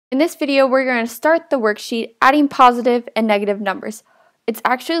In this video, we're going to start the worksheet adding positive and negative numbers. It's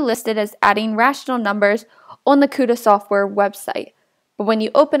actually listed as adding rational numbers on the KutaSoftware website. But when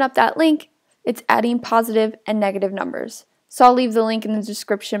you open up that link, it's adding positive and negative numbers. So I'll leave the link in the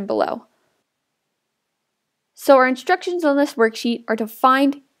description below. So our instructions on this worksheet are to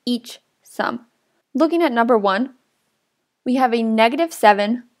find each sum. Looking at number 1, we have a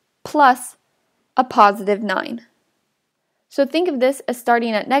 -7 plus a positive 9. So think of this as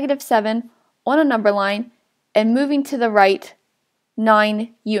starting at -7 on a number line and moving to the right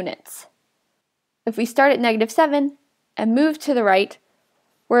 9 units. If we start at -7 and move to the right,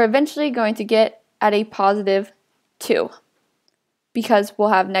 we're eventually going to get at a positive 2 because we'll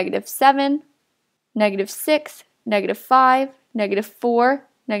have -7, -6, -5, -4,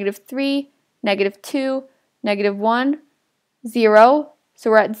 -3, -2, -1, 0. So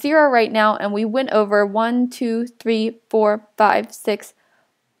we're at 0 right now, and we went over 1, 2, 3, 4, 5, 6,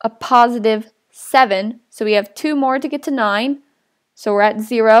 a positive 7. So we have 2 more to get to 9. So we're at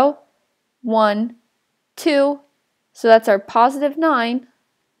 0, 1, 2. So that's our positive 9.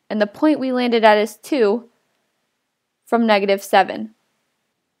 And the point we landed at is 2 from -7.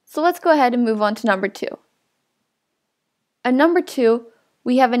 So let's go ahead and move on to number 2. At number 2,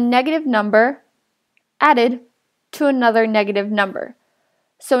 we have a negative number added to another negative number.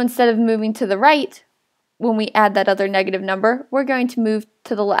 So instead of moving to the right, when we add that other negative number, we're going to move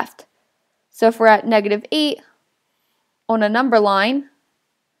to the left. So if we're at -8 on a number line,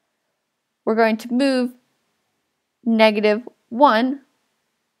 we're going to move -1,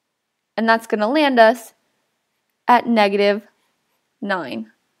 and that's going to land us at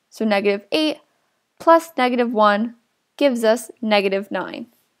 -9. So -8 plus -1 gives us -9.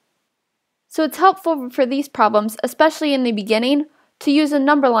 So it's helpful for these problems, especially in the beginning, to use a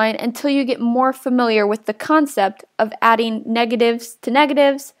number line until you get more familiar with the concept of adding negatives to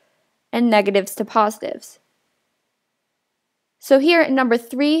negatives and negatives to positives. So here in number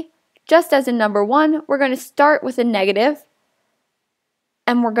 3, just as in number 1, we're going to start with a negative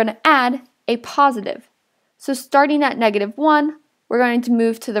and we're going to add a positive. So starting at -1, we're going to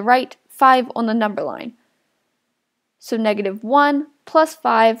move to the right 5 on the number line. So -1 plus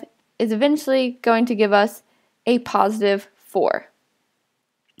 5 is eventually going to give us a positive 4.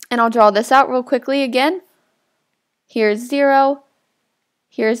 And I'll draw this out real quickly again. Here's 0,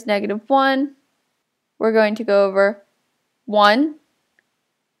 here's -1. We're going to go over 1,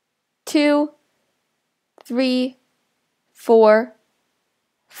 2, 3, 4,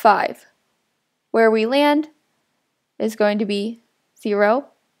 5. Where we land is going to be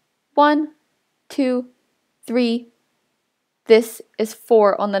 0, 1, 2, 3. This is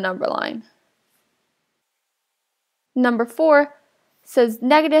 4 on the number line. Number 4 says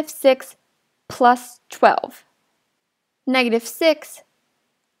 -6 plus 12. -6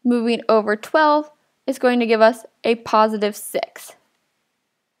 moving over 12 is going to give us a positive 6.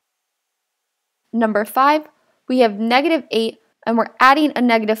 Number 5, we have -8 and we're adding a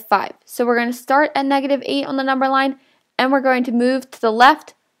 -5. So we're going to start at -8 on the number line and we're going to move to the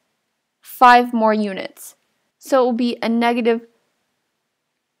left 5 more units. So it will be a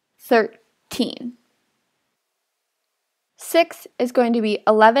 -13. 6 is going to be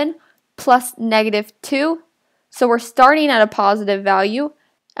 11 plus -2. So we're starting at a positive value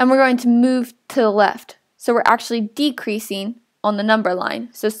and we're going to move to the left. So we're actually decreasing on the number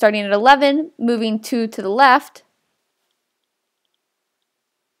line. So starting at 11, moving 2 to the left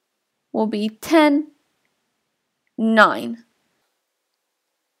will be 10, 9.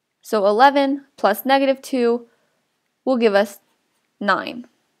 So 11 plus -2 will give us 9.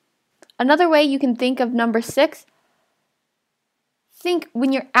 Another way you can think of number 6, think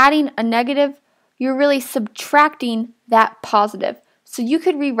when you're adding a negative, you're really subtracting that positive. So you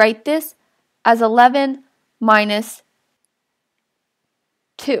could rewrite this as 11 minus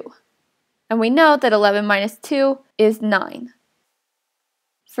 2. And we know that 11 minus 2 is 9.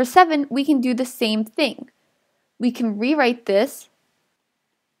 For 7, we can do the same thing. We can rewrite this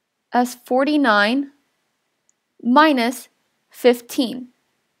as 49 minus 15.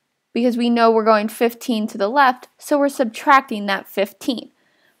 Because we know we're going 15 to the left, so we're subtracting that 15.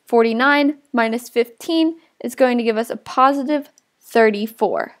 49 minus 15 is going to give us a positive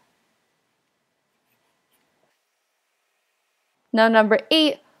 34. Now number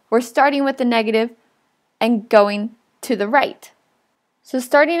 8, we're starting with the negative and going to the right. So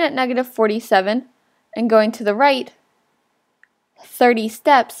starting at -47 and going to the right 30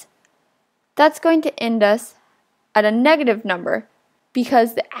 steps, that's going to end us at a negative number,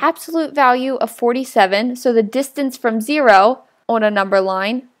 because the absolute value of 47, so the distance from 0 on a number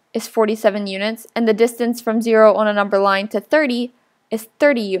line is 47 units, and the distance from 0 on a number line to 30 is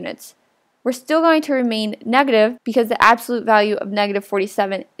 30 units. We're still going to remain negative because the absolute value of negative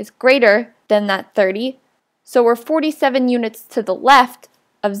 47 is greater than that 30. So we're 47 units to the left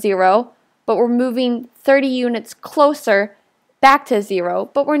of 0, but we're moving 30 units closer back to 0,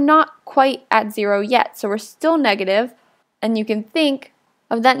 but we're not quite at 0 yet, so we're still negative. And you can think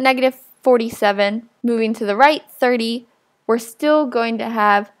of that negative 47 moving to the right 30, we're still going to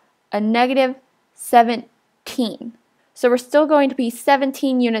have a negative 17. So we're still going to be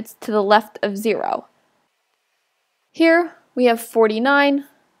 17 units to the left of 0. Here we have 49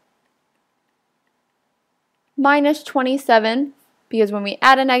 minus 27, because when we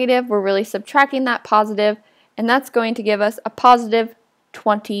add a negative, we're really subtracting that positive, and that's going to give us a positive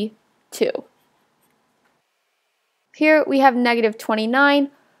 22. Here we have negative 29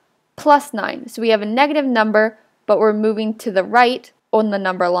 plus 9. So we have a negative number, but we're moving to the right on the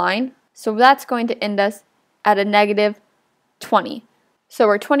number line. So that's going to end us at a negative 20. So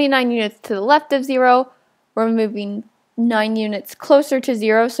we're 29 units to the left of 0. We're moving 9 units closer to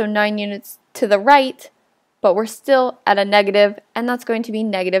 0, so 9 units to the right, but we're still at a negative, and that's going to be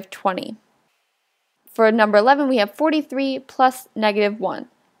negative 20. For number 11, we have 43 plus negative 1.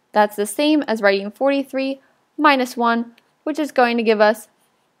 That's the same as writing 43 minus 1, which is going to give us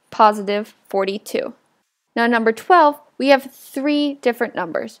positive 42. Now number 12, we have 3 different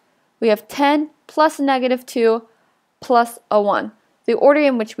numbers. We have 10 plus negative 2 plus a 1. The order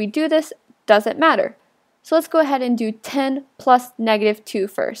in which we do this doesn't matter. So let's go ahead and do 10 plus negative 2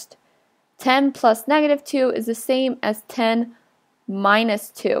 first. 10 plus negative 2 is the same as 10 minus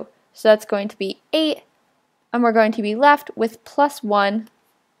 2. So that's going to be 8, and we're going to be left with plus 1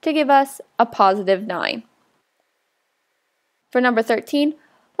 to give us a positive 9. For number 13,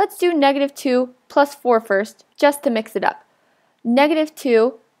 let's do negative 2 plus 4 first, just to mix it up. Negative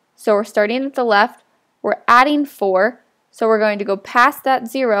 2, so we're starting at the left, we're adding 4, so we're going to go past that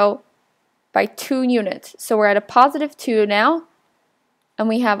 0 by 2 units. So we're at a positive 2 now, and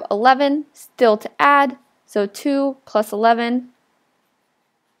we have 11 still to add, so 2 plus 11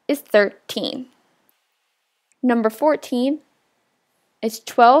 is 13. Number 14 is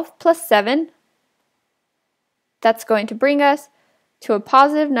 12 plus 7. That's going to bring us to a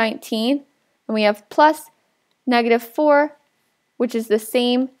positive 19, and we have plus negative 4, which is the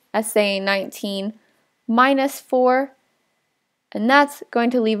same as saying 19 minus 4, and that's going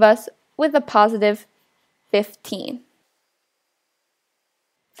to leave us with a positive 15.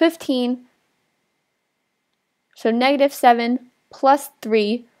 15, so negative 7 plus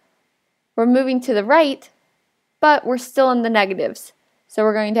 3, we're moving to the right, but we're still in the negatives. So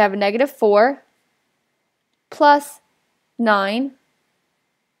we're going to have a negative 4 plus 9,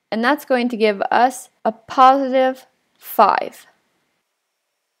 and that's going to give us a positive 5.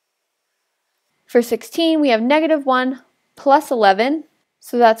 For 16, we have negative 1 plus 11,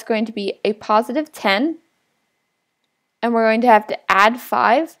 so that's going to be a positive 10, and we're going to have to add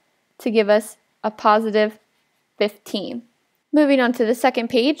 5 to give us a positive 15. Moving on to the second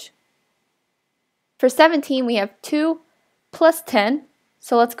page. For 17, we have 2 plus 10,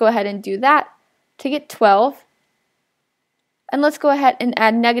 so let's go ahead and do that to get 12. And let's go ahead and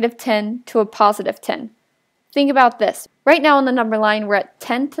add negative 10 to a positive 10. Think about this. Right now on the number line, we're at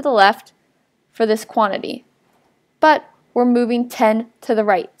 10 to the left for this quantity, but we're moving 10 to the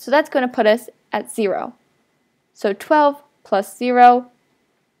right, so that's going to put us at 0. So 12 plus 0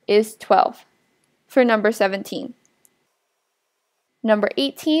 is 12 for number 17. Number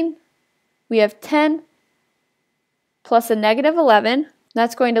 18, we have 10 plus a negative 11.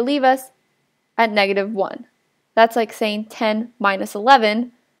 That's going to leave us at negative 1. That's like saying 10 minus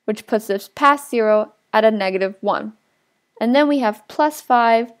 11, which puts us past 0 at a negative 1. And then we have plus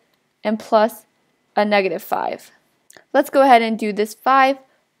 5 and plus a negative 5. Let's go ahead and do this 5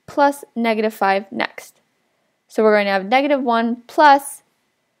 plus negative 5 next. So we're going to have negative 1 plus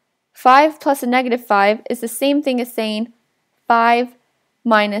 5 plus a negative 5 is the same thing as saying 5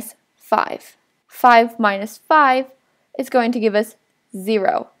 minus 5. 5 minus 5 is going to give us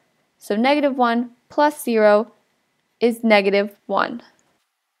 0. So negative 1 plus 0 is negative 1.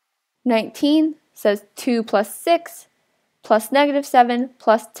 19 says 2 plus 6 plus negative 7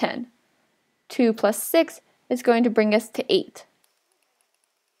 plus 10. 2 plus 6 is going to bring us to 8.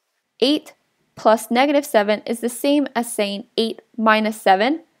 8 plus negative 7 is the same as saying 8 minus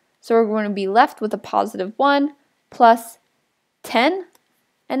 7. So we're going to be left with a positive 1 plus 10,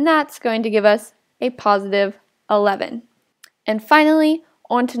 and that's going to give us a positive 11. And finally,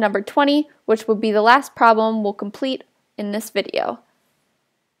 on to number 20, which will be the last problem we'll complete in this video.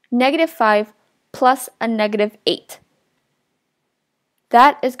 Negative 5 plus a negative 8.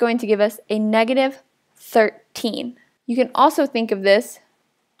 That is going to give us a negative 13. You can also think of this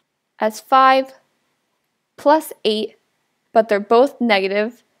as 5 plus 8, but they're both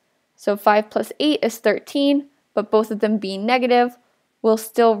negative. So 5 plus 8 is 13, but both of them being negative will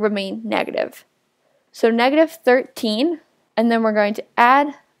still remain negative. So negative 13, and then we're going to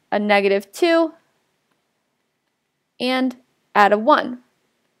add a negative 2 and add a 1.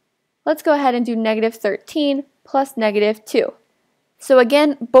 Let's go ahead and do negative 13 plus negative 2. So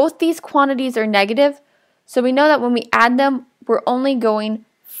again, both these quantities are negative, so we know that when we add them, we're only going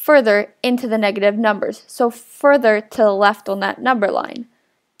further into the negative numbers, so further to the left on that number line.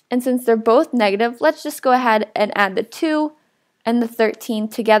 And since they're both negative, let's just go ahead and add the 2 and the 13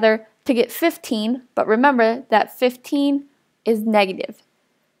 together to get 15, but remember that 15 is negative.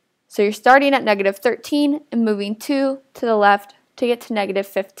 So you're starting at negative 13 and moving 2 to the left to get to negative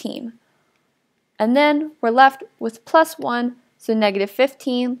 15. And then we're left with plus 1, so negative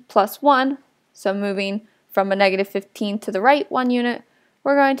 15 plus 1, so moving from a negative 15 to the right 1 unit,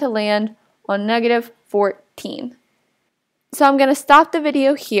 we're going to land on negative 14. So I'm going to stop the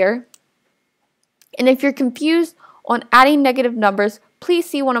video here, and if you're confused on adding negative numbers, please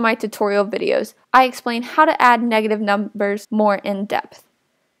see one of my tutorial videos. I explain how to add negative numbers more in depth.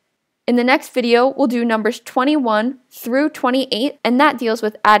 In the next video, we'll do numbers 21 through 28, and that deals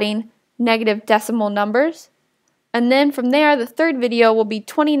with adding negative decimal numbers. And then from there, the third video will be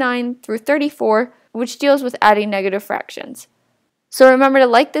 29 through 34, which deals with adding negative fractions. So remember to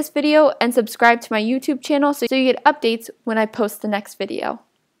like this video and subscribe to my YouTube channel so you get updates when I post the next video.